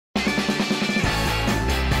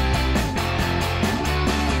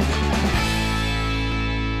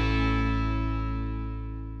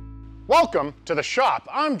Welcome to the shop.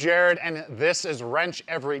 I'm Jared and this is Wrench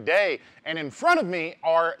Every Day. And in front of me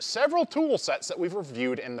are several tool sets that we've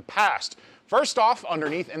reviewed in the past. First off,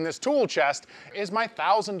 underneath in this tool chest is my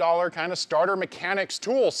 $1,000 kind of starter mechanics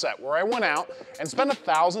tool set where I went out and spent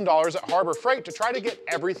 $1,000 at Harbor Freight to try to get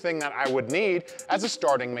everything that I would need as a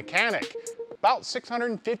starting mechanic. About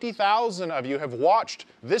 650,000 of you have watched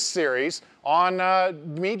this series on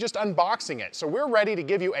me just unboxing it. So we're ready to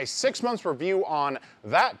give you a 6-month review on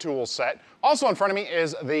that tool set. Also in front of me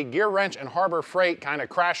is the Gear Wrench and Harbor Freight kind of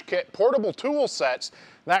crash kit portable tool sets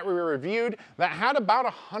that we reviewed that had about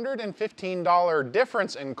 $115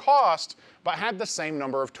 difference in cost, but had the same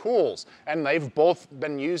number of tools. And they've both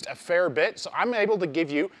been used a fair bit, so I'm able to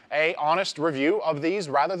give you an honest review of these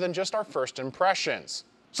rather than just our first impressions.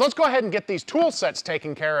 So let's go ahead and get these tool sets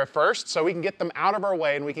taken care of first so we can get them out of our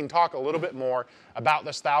way and we can talk a little bit more about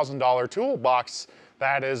this $1,000 toolbox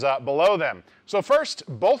that is below them. So first,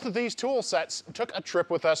 both of these tool sets took a trip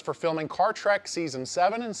with us for filming Car Trek Season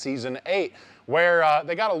 7 and Season 8, where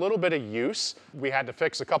they got a little bit of use. We had to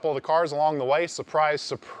fix a couple of the cars along the way, surprise,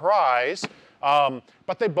 surprise,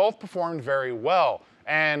 but they both performed very well.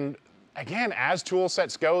 And again, as tool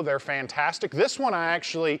sets go, they're fantastic. This one I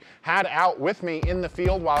actually had out with me in the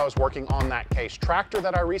field while I was working on that Case tractor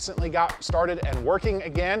that I recently got started and working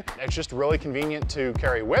again. It's just really convenient to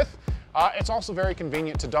carry with. It's also very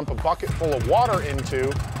convenient to dump a bucket full of water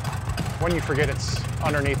into when you forget it's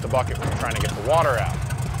underneath the bucket when you're trying to get the water out.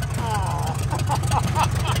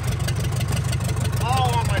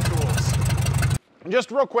 All on my tools.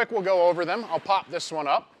 Just real quick, we'll go over them. I'll pop this one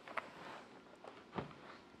up.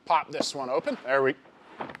 Pop this one open. There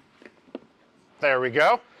we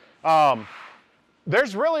go.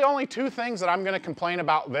 There's really only two things that I'm going to complain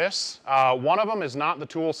about this. One of them is not the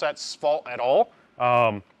tool set's fault at all.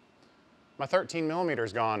 My 13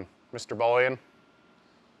 millimeter's gone, Mr. Bullion.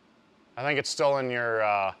 I think it's still in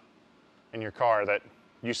your car that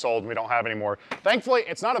you sold and we don't have anymore. Thankfully,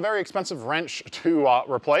 it's not a very expensive wrench to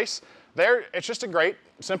replace. It's just a great,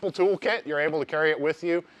 simple tool kit. You're able to carry it with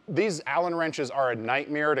you. These Allen wrenches are a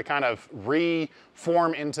nightmare to kind of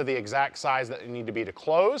reform into the exact size that they need to be to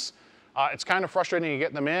close. It's kind of frustrating to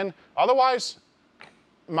get them in. Otherwise,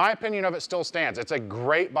 my opinion of it still stands. It's a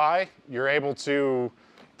great buy. You're able to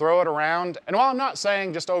throw it around. And while I'm not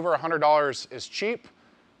saying just over $100 is cheap,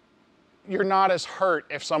 you're not as hurt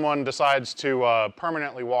if someone decides to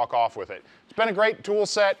permanently walk off with it. It's been a great tool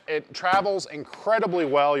set. It travels incredibly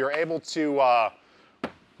well. You're able to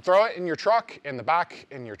throw it in your truck, in the back,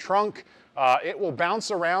 in your trunk. It will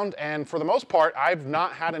bounce around, and for the most part, I've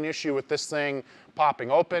not had an issue with this thing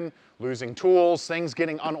popping open, losing tools, things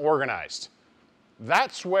getting unorganized.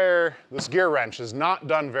 That's where this gear wrench is not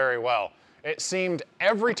done very well. It seemed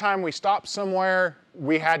every time we stopped somewhere,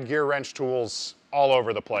 we had gear wrench tools all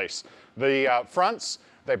over the place. The fronts,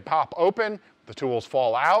 they pop open, the tools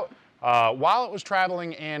fall out. While it was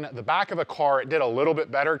traveling in the back of a car, it did a little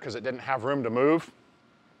bit better because it didn't have room to move.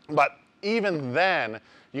 But even then,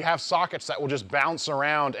 you have sockets that will just bounce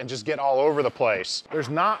around and just get all over the place. There's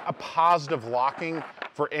not a positive locking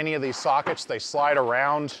for any of these sockets. They slide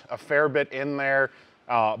around a fair bit in there,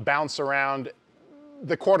 bounce around.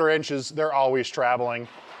 The 1/4 inches, they're always traveling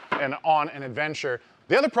and on an adventure.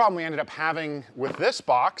 The other problem we ended up having with this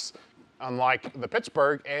box, unlike the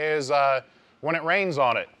Pittsburgh, is when it rains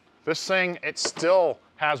on it. This thing, it still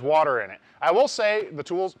has water in it. I will say the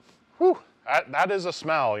tools, whew, that is a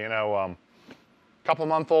smell, you know,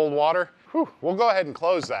 couple-month-old water. Whew, we'll go ahead and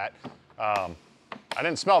close that. I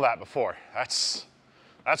didn't smell that before. That's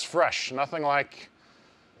fresh, nothing like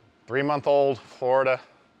 3-month-old Florida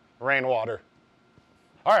rainwater.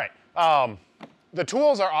 All right, the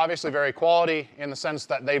tools are obviously very quality in the sense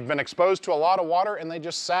that they've been exposed to a lot of water and they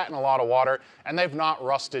just sat in a lot of water and they've not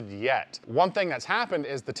rusted yet. One thing that's happened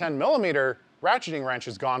is the 10 millimeter ratcheting wrench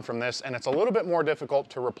is gone from this and it's a little bit more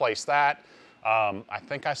difficult to replace that. I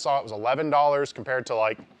think I saw it was $11 compared to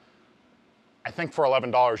I think for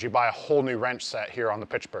 $11 you buy a whole new wrench set here on the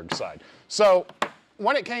Pittsburgh side. So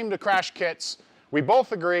when it came to crash kits, we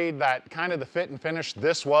both agreed that kind of the fit and finish,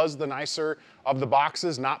 this was the nicer of the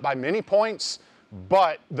boxes, not by many points,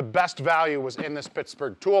 but the best value was in this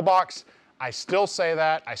Pittsburgh toolbox. I still say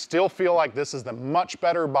that. I still feel like this is the much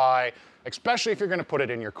better buy, especially if you're gonna put it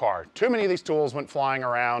in your car. Too many of these tools went flying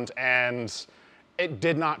around and it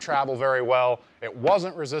did not travel very well. It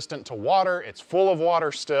wasn't resistant to water. It's full of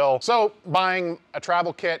water still. So buying a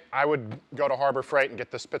travel kit, I would go to Harbor Freight and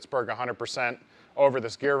get this Pittsburgh 100% over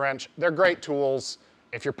this gear wrench. They're great tools.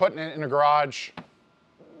 If you're putting it in a garage,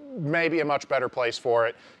 maybe a much better place for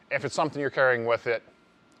it. If it's something you're carrying with it,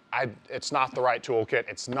 it's not the right toolkit.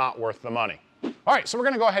 It's not worth the money. All right, so we're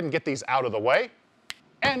gonna go ahead and get these out of the way.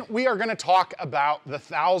 And we are gonna talk about the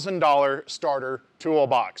 $1,000 starter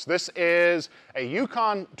toolbox. This is a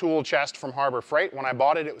Yukon tool chest from Harbor Freight. When I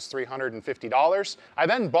bought it, it was $350. I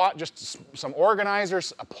then bought just some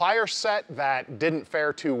organizers, a plier set that didn't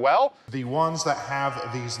fare too well. The ones that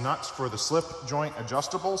have these nuts for the slip joint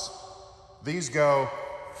adjustables, these go,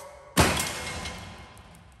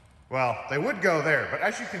 well, they would go there, but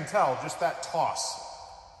as you can tell, just that toss,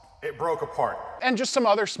 it broke apart. And just some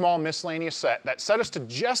other small miscellaneous set that set us to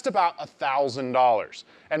just about $1,000.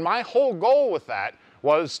 And my whole goal with that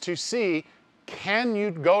was to see, can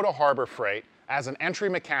you go to Harbor Freight as an entry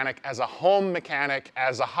mechanic, as a home mechanic,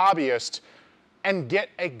 as a hobbyist, and get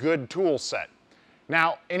a good tool set?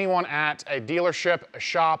 Now, anyone at a dealership, a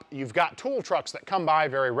shop, you've got tool trucks that come by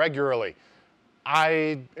very regularly.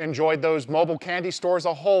 I enjoyed those mobile candy stores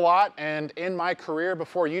a whole lot, and in my career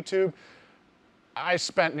before YouTube, I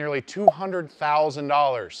spent nearly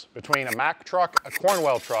 $200,000 between a Mack truck, a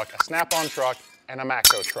Cornwell truck, a Snap-on truck, and a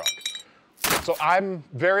Matco truck. So I'm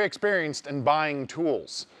very experienced in buying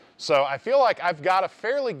tools. So I feel like I've got a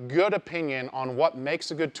fairly good opinion on what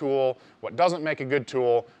makes a good tool, what doesn't make a good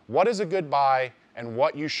tool, what is a good buy, and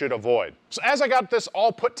what you should avoid. So as I got this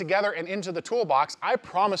all put together and into the toolbox, I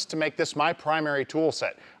promised to make this my primary tool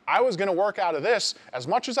set. I was gonna work out of this as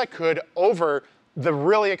much as I could over the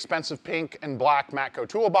really expensive pink and black Matco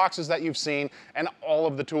toolboxes that you've seen and all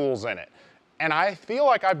of the tools in it. And I feel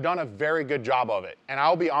like I've done a very good job of it. And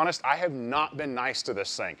I'll be honest, I have not been nice to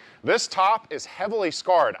this thing. This top is heavily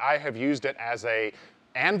scarred. I have used it as a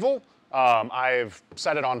anvil. I've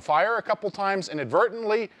set it on fire a couple times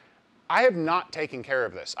inadvertently. I have not taken care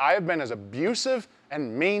of this. I have been as abusive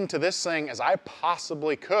and mean to this thing as I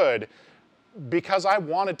possibly could because I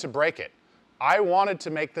wanted to break it. I wanted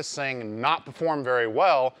to make this thing not perform very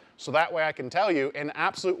well, so that way I can tell you, in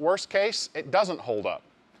absolute worst case, it doesn't hold up.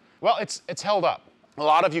 Well, it's held up. A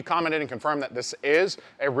lot of you commented and confirmed that this is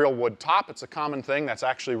a real wood top. It's a common thing that's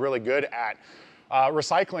actually really good at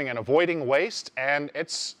recycling and avoiding waste, and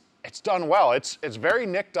it's done well. It's very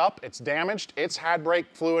nicked up, it's damaged, it's had brake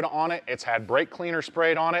fluid on it, it's had brake cleaner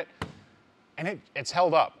sprayed on it, and it's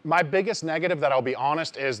held up. My biggest negative, that I'll be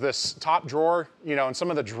honest, is this top drawer, you know, and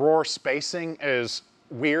some of the drawer spacing is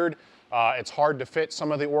weird. It's hard to fit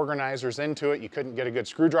some of the organizers into it. You couldn't get a good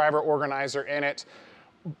screwdriver organizer in it,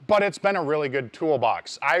 but it's been a really good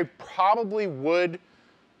toolbox. I probably would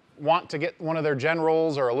want to get one of their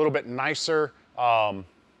generals or a little bit nicer,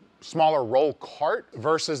 smaller roll cart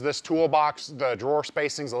versus this toolbox. The drawer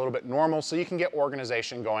spacing's a little bit normal, so you can get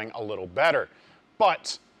organization going a little better.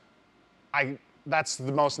 But that's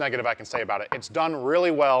the most negative I can say about it. It's done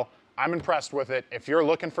really well. I'm impressed with it. If you're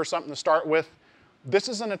looking for something to start with, this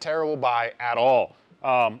isn't a terrible buy at all.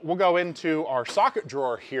 We'll go into our socket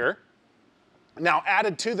drawer here. Now,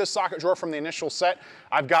 added to this socket drawer from the initial set,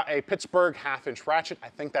 I've got a Pittsburgh 1/2-inch ratchet. I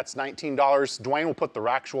think that's $19. Dwayne will put the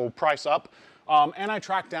actual price up. And I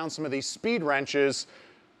tracked down some of these speed wrenches.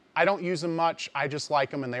 I don't use them much, I just like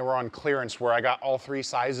them, and they were on clearance where I got all 3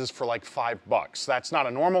 sizes for like $5. That's not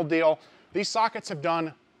a normal deal. These sockets have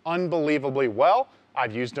done unbelievably well.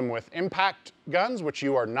 I've used them with impact guns, which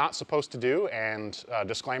you are not supposed to do, and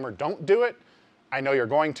disclaimer, don't do it. I know you're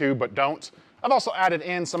going to, but don't. I've also added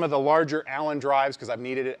in some of the larger Allen drives because I've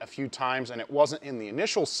needed it a few times, and it wasn't in the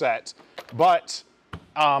initial set, but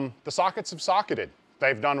the sockets have socketed.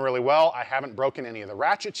 They've done really well. I haven't broken any of the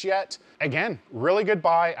ratchets yet. Again, really good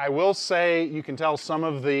buy. I will say you can tell some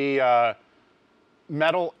of the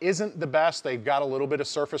metal isn't the best. They've got a little bit of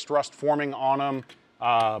surface rust forming on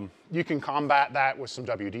them. You can combat that with some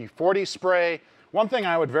WD-40 spray. One thing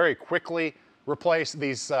I would very quickly replace,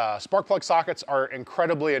 these spark plug sockets are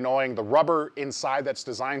incredibly annoying. The rubber inside that's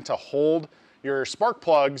designed to hold your spark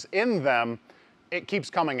plugs in them, it keeps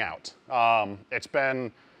coming out. It's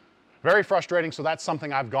been very frustrating, so that's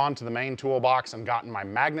something I've gone to the main toolbox and gotten my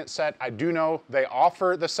magnet set. I do know they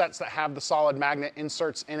offer the sets that have the solid magnet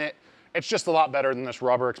inserts in it. It's just a lot better than this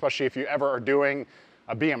rubber, especially if you ever are doing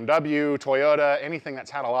a BMW, Toyota, anything that's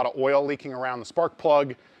had a lot of oil leaking around the spark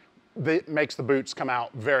plug, that makes the boots come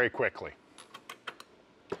out very quickly.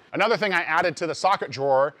 Another thing I added to the socket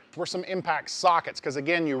drawer were some impact sockets, because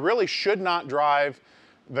again, you really should not drive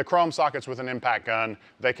the chrome sockets with an impact gun.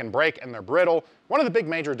 They can break and they're brittle. One of the big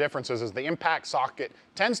major differences is the impact socket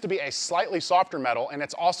tends to be a slightly softer metal, and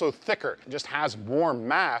it's also thicker. It just has more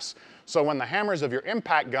mass. So when the hammers of your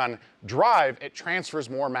impact gun drive, it transfers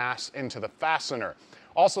more mass into the fastener.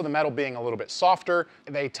 Also, the metal being a little bit softer,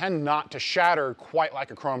 they tend not to shatter quite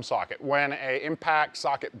like a chrome socket. When an impact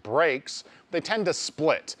socket breaks, they tend to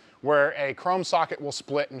split. where a chrome socket will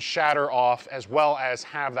split and shatter off, as well as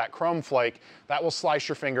have that chrome flake that will slice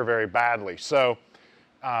your finger very badly. So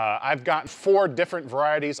I've gotten 4 different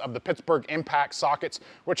varieties of the Pittsburgh impact sockets,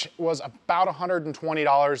 which was about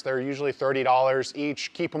 $120. They're usually $30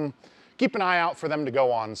 each. Keep an eye out for them to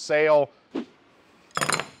go on sale.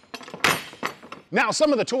 Now,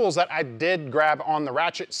 some of the tools that I did grab on the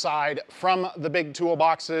ratchet side from the big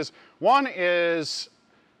toolboxes. One is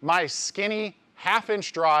my skinny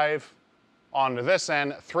 1/2-inch drive on this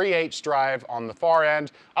end, 3/8 drive on the far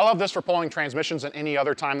end. I love this for pulling transmissions and any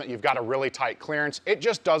other time that you've got a really tight clearance. It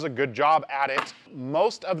just does a good job at it.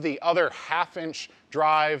 Most of the other 1/2-inch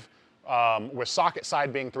drive with socket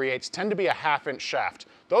side being 3/8 tend to be a 1/2-inch shaft.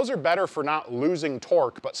 Those are better for not losing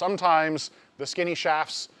torque, but sometimes the skinny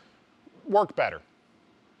shafts work better.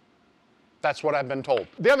 That's what I've been told.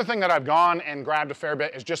 The other thing that I've gone and grabbed a fair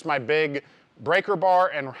bit is just my big breaker bar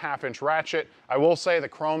and 1/2-inch ratchet. I will say the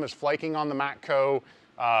chrome is flaking on the Matco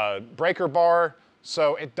breaker bar,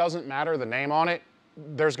 so it doesn't matter the name on it.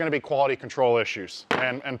 There's gonna be quality control issues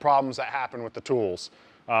and problems that happen with the tools.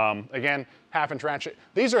 Again, 1/2-inch ratchet.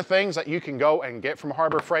 These are things that you can go and get from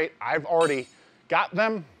Harbor Freight. I've already got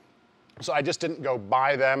them, so I just didn't go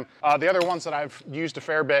buy them. The other ones that I've used a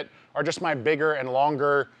fair bit are just my bigger and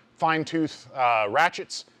longer fine tooth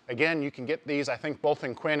ratchets. Again, you can get these, I think, both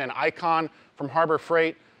in Quinn and Icon from Harbor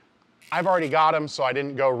Freight. I've already got them, so I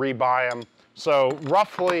didn't go rebuy them. So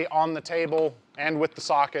roughly on the table and with the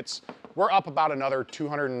sockets, we're up about another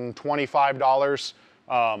 $225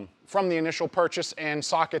 from the initial purchase in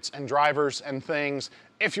sockets and drivers and things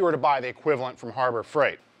if you were to buy the equivalent from Harbor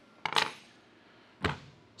Freight.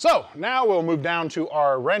 So now we'll move down to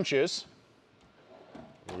our wrenches.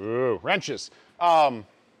 Ooh, wrenches.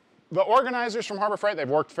 The organizers from Harbor Freight, they've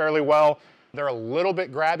worked fairly well. They're a little bit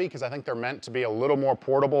grabby because I think they're meant to be a little more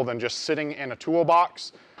portable than just sitting in a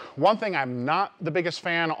toolbox. One thing I'm not the biggest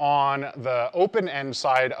fan on the open end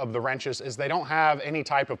side of the wrenches is they don't have any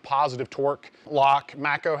type of positive torque lock.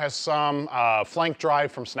 Matco has some flank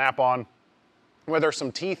drive from Snap-on where there's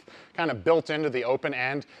some teeth kind of built into the open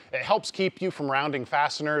end. It helps keep you from rounding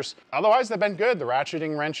fasteners. Otherwise, they've been good. The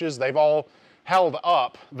ratcheting wrenches, they've all held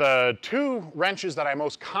up. The 2 wrenches that I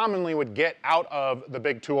most commonly would get out of the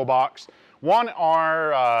big toolbox, one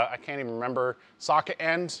are, I can't even remember, socket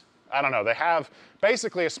end. I don't know, they have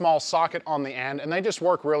basically a small socket on the end and they just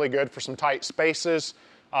work really good for some tight spaces.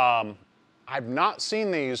 I've not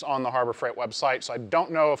seen these on the Harbor Freight website, so I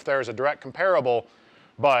don't know if there's a direct comparable,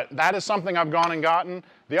 but that is something I've gone and gotten.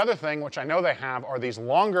 The other thing, which I know they have, are these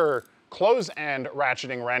longer close end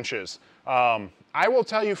ratcheting wrenches. I will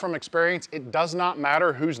tell you from experience, it does not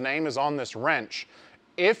matter whose name is on this wrench.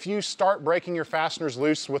 If you start breaking your fasteners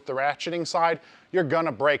loose with the ratcheting side, you're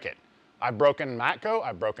gonna break it. I've broken Matco,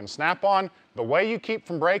 I've broken Snap-on. The way you keep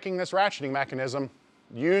from breaking this ratcheting mechanism,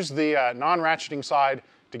 use the non-ratcheting side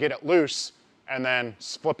to get it loose and then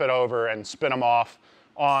flip it over and spin them off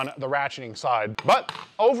on the ratcheting side. But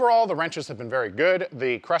overall, the wrenches have been very good.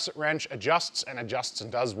 The crescent wrench adjusts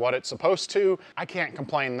and does what it's supposed to. I can't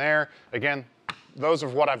complain there. Again, those are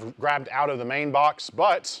what I've grabbed out of the main box,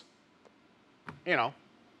 but, you know,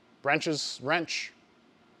 wrenches, wrench.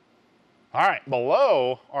 All right,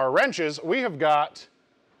 below our wrenches, we have got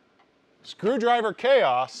screwdriver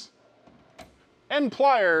chaos and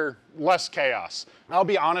plier less chaos. I'll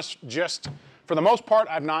be honest, just for the most part,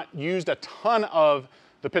 I've not used a ton of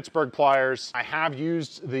the Pittsburgh pliers. I have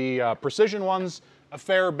used the precision ones a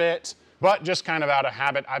fair bit, but just kind of out of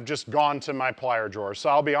habit, I've just gone to my plier drawer. So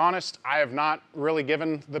I'll be honest, I have not really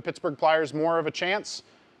given the Pittsburgh pliers more of a chance.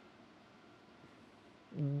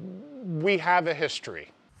 We have a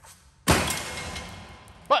history.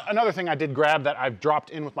 But another thing I did grab that I've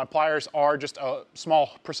dropped in with my pliers are just a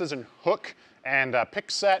small precision hook and a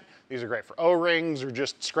pick set. These are great for O-rings or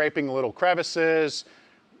just scraping little crevices.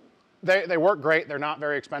 They work great. They're not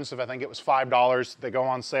very expensive. I think it was $5. They go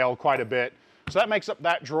on sale quite a bit. So that makes up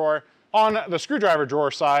that drawer. On the screwdriver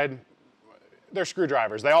drawer side, they're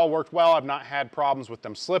screwdrivers. They all worked well. I've not had problems with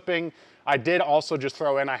them slipping. I did also just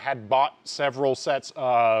throw in, I had bought several sets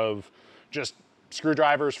of just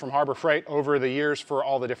screwdrivers from Harbor Freight over the years for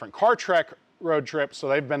all the different car trek road trips, so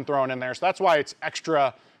they've been thrown in there. So that's why it's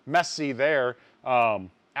extra messy there. Allen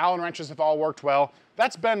wrenches have all worked well.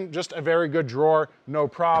 That's been just a very good drawer, no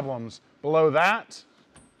problems. Below that,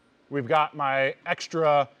 we've got my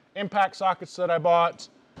extra impact sockets that I bought.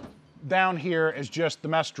 Down here is just the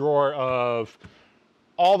mess drawer of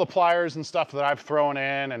all the pliers and stuff that I've thrown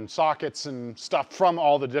in and sockets and stuff from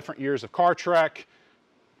all the different years of car trek.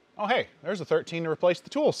 Oh hey, there's a 13 to replace the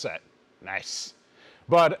tool set. Nice.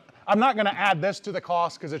 But I'm not gonna add this to the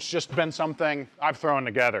cost because it's just been something I've thrown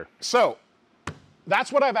together. So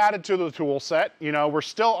that's what I've added to the tool set. You know, we're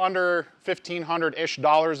still under $1,500-ish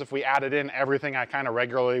if we added in everything I kind of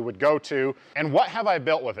regularly would go to. And what have I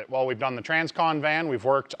built with it? Well, we've done the Transcon van, we've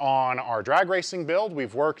worked on our drag racing build,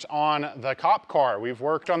 we've worked on the cop car, we've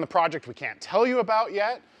worked on the project we can't tell you about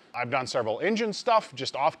yet. I've done several engine stuff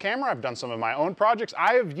just off camera. I've done some of my own projects.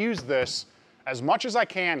 I have used this as much as I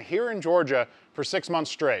can here in Georgia for 6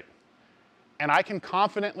 months straight. And I can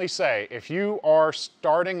confidently say, if you are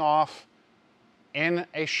starting off in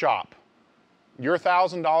a shop, your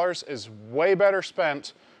 $1,000 is way better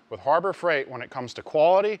spent with Harbor Freight when it comes to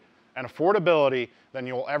quality and affordability than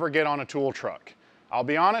you'll ever get on a tool truck. I'll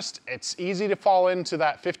be honest, it's easy to fall into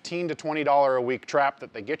that $15 to $20 a week trap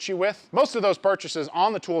that they get you with. Most of those purchases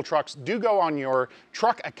on the tool trucks do go on your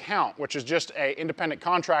truck account, which is just an independent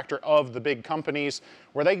contractor of the big companies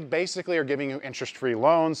where they basically are giving you interest-free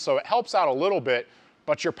loans. So it helps out a little bit,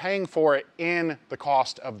 but you're paying for it in the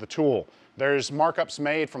cost of the tool. There's markups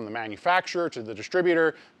made from the manufacturer to the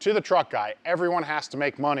distributor to the truck guy. Everyone has to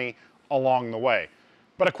make money along the way.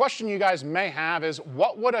 But a question you guys may have is,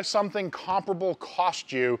 what would something comparable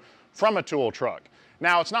cost you from a tool truck?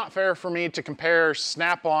 Now, it's not fair for me to compare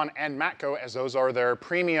Snap-on and Matco as those are their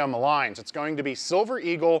premium lines. It's going to be Silver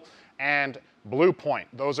Eagle and Blue Point.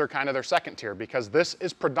 Those are kind of their second tier because this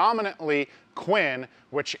is predominantly Quinn,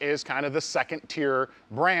 which is kind of the second tier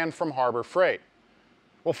brand from Harbor Freight.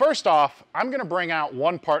 Well, first off, I'm gonna bring out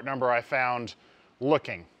one part number I found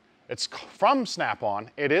looking. It's from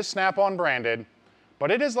Snap-on. It is Snap-on branded,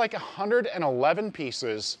 but it is like 111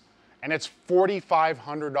 pieces and it's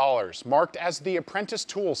 $4,500, marked as the apprentice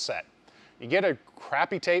tool set. You get a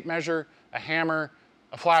crappy tape measure, a hammer,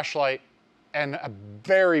 a flashlight, and a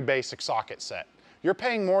very basic socket set. You're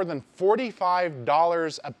paying more than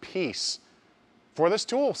 $45 a piece for this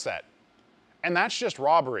tool set. And that's just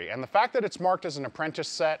robbery. And the fact that it's marked as an apprentice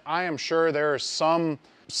set, I am sure there is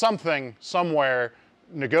something somewhere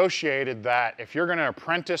negotiated that if you're gonna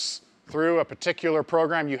apprentice through a particular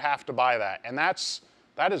program, you have to buy that. And that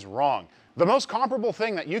is wrong. The most comparable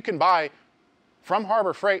thing that you can buy from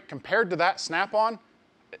Harbor Freight compared to that Snap-on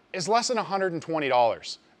is less than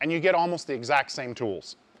 $120. And you get almost the exact same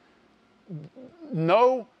tools.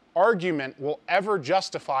 No argument will ever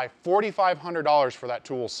justify $4,500 for that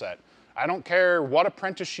tool set. I don't care what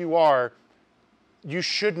apprentice you are, you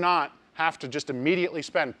should not have to just immediately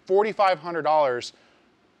spend $4,500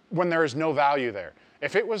 when there is no value there.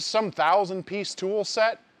 If it was some 1,000-piece tool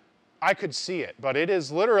set, I could see it, but it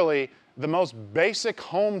is literally the most basic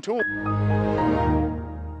home tool.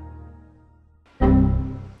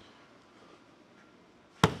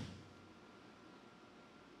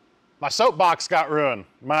 My soapbox got ruined.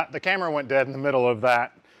 The camera went dead in the middle of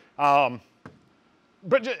that.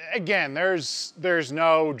 But again, there's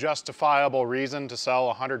no justifiable reason to sell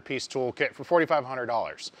a 100-piece toolkit for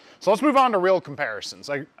 $4,500. So let's move on to real comparisons.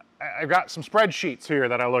 I've got some spreadsheets here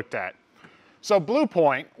that I looked at. So Blue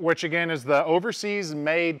Point, which again is the overseas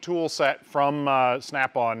made tool set from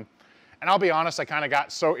Snap-on, and I'll be honest, I kind of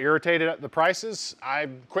got so irritated at the prices, I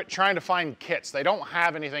quit trying to find kits. They don't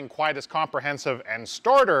have anything quite as comprehensive and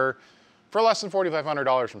starter for less than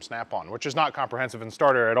 $4,500 from Snap-on, which is not comprehensive and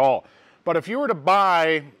starter at all. But if you were to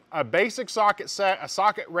buy a basic socket set, a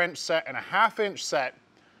socket wrench set, and a 1/2-inch set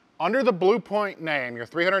under the Blue Point name, you're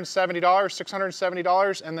 $370,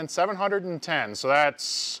 $670, and then $710. So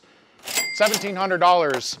that's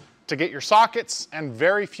 $1,700 to get your sockets and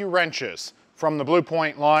very few wrenches from the Blue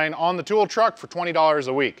Point line on the tool truck for $20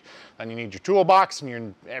 a week. Then you need your toolbox and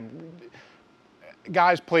your...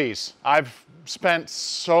 Guys, please, I've spent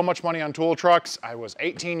so much money on tool trucks. I was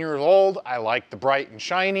 18 years old. I like the bright and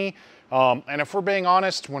shiny. And if we're being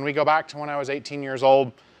honest, when we go back to when I was 18 years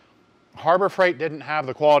old, Harbor Freight didn't have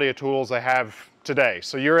the quality of tools they have today.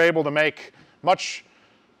 So you're able to make much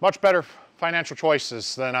better financial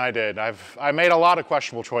choices than I did. I made a lot of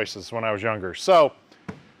questionable choices when I was younger. So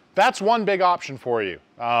that's one big option for you.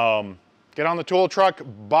 Get on the tool truck,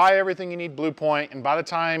 buy everything you need Blue Point, and by the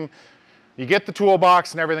time you get the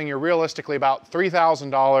toolbox and everything, you're realistically about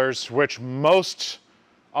 $3,000, which most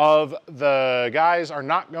of the guys are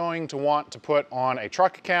not going to want to put on a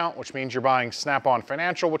truck account, which means you're buying Snap-on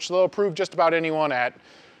Financial, which they'll approve just about anyone at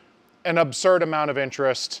an absurd amount of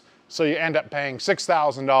interest. So you end up paying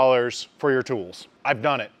 $6,000 for your tools. I've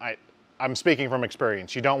done it. I'm speaking from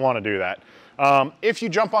experience. You don't want to do that. If you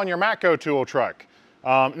jump on your Matco tool truck,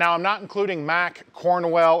 now I'm not including Mack,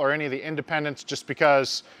 Cornwell, or any of the independents just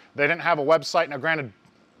because they didn't have a website. Now granted,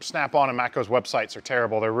 Snap-on and Matco's websites are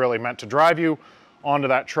terrible. They're really meant to drive you onto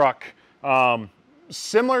that truck.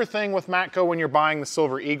 Similar thing with Matco when you're buying the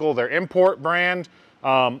Silver Eagle, their import brand.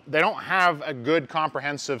 They don't have a good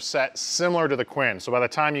comprehensive set similar to the Quinn. So by the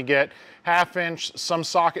time you get 1/2 inch, some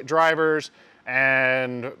socket drivers,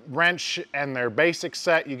 and wrench and their basic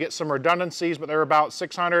set, you get some redundancies, but they're about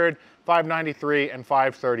 $600, $593, and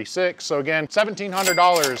 $536. So again,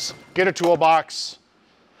 $1,700, get a toolbox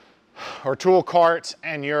or tool cart,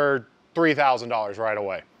 and you're $3,000 right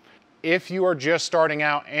away. If you are just starting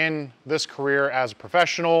out in this career as a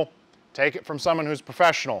professional, take it from someone who's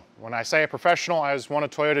professional. When I say a professional, I was one of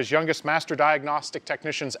Toyota's youngest master diagnostic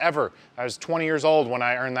technicians ever. I was 20 years old when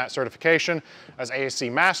I earned that certification. I was ASC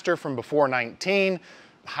master from before 19,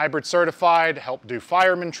 hybrid certified, helped do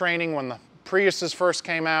fireman training when the Priuses first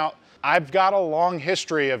came out. I've got a long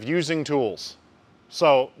history of using tools.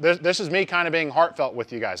 So this is me kind of being heartfelt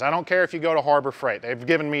with you guys. I don't care if you go to Harbor Freight. They've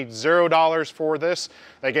given me $0 for this.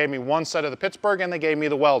 They gave me one set of the Pittsburgh and they gave me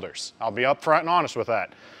the welders. I'll be upfront and honest with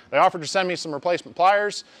that. They offered to send me some replacement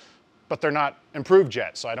pliers, but they're not improved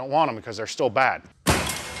yet, so I don't want them because they're still bad.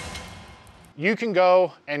 You can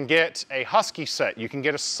go and get a Husky set. You can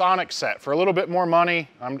get a Sonic set for a little bit more money.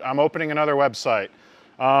 I'm opening another website.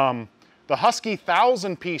 The Husky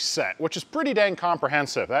 1,000-piece set, which is pretty dang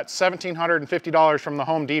comprehensive. That's $1,750 from the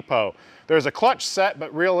Home Depot. There's a clutch set,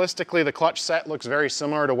 but realistically, the clutch set looks very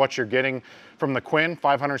similar to what you're getting from the Quinn,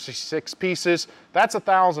 566 pieces. That's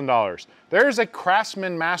 $1,000. There's a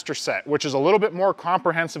Craftsman Master set, which is a little bit more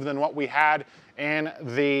comprehensive than what we had in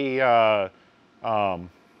the, well,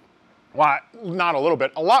 not a little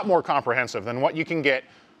bit, a lot more comprehensive than what you can get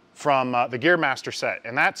from the Gearmaster set,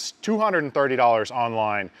 and that's $230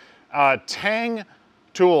 online. Tang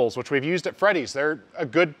tools, which we've used at Freddy's, they're a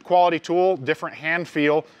good quality tool, different hand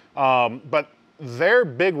feel, but their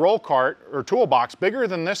big roll cart or toolbox, bigger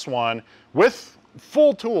than this one, with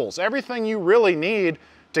full tools, everything you really need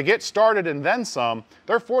to get started and then some,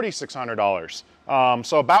 they're $4,600.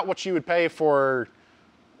 So about what you would pay for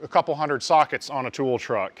a couple hundred sockets on a tool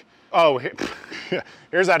truck. Oh,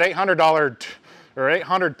 here's that $800 or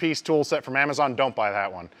 800-piece tool set from Amazon. Don't buy that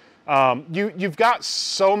one. You've got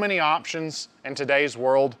so many options in today's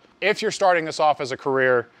world. If you're starting this off as a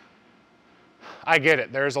career, I get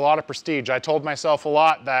it. There's a lot of prestige. I told myself a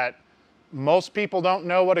lot that most people don't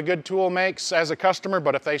know what a good tool makes as a customer,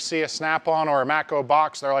 but if they see a Snap-on or a Matco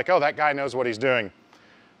box, they're like, oh, that guy knows what he's doing.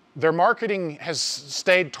 Their marketing has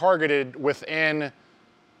stayed targeted within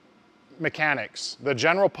mechanics. The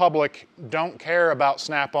general public don't care about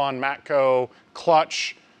Snap-on, Matco,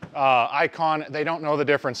 clutch, Icon. They don't know the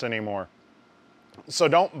difference anymore. So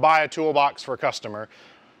don't buy a toolbox for a customer.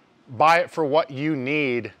 Buy it for what you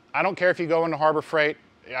need. I don't care if you go into Harbor Freight.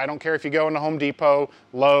 I don't care if you go into Home Depot,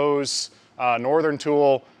 Lowe's, Northern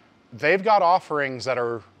Tool. They've got offerings that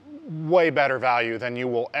are way better value than you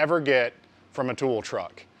will ever get from a tool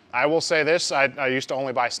truck. I will say this, I used to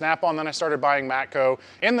only buy Snap-on, then I started buying Matco.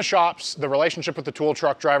 In the shops, the relationship with the tool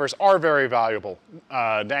truck drivers are very valuable.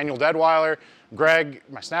 Daniel Deadweiler, Greg,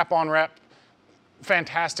 my Snap-on rep,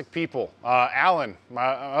 fantastic people. Alan, my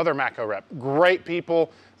other Matco rep, great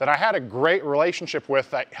people that I had a great relationship with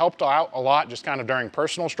that helped out a lot just kind of during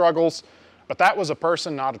personal struggles. But that was a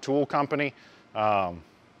person, not a tool company. I'm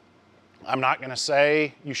not gonna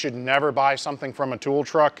say you should never buy something from a tool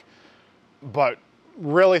truck, but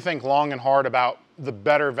really think long and hard about the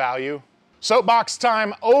better value. Soapbox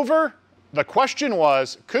time over. The question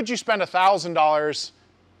was, could you spend $1,000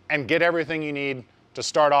 and get everything you need to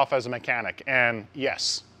start off as a mechanic? And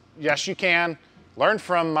yes, yes you can. Learn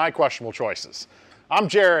from my questionable choices. I'm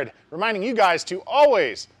Jared, reminding you guys to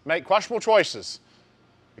always make questionable choices,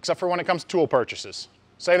 except for when it comes to tool purchases.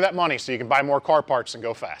 Save that money so you can buy more car parts and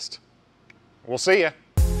go fast. We'll see ya.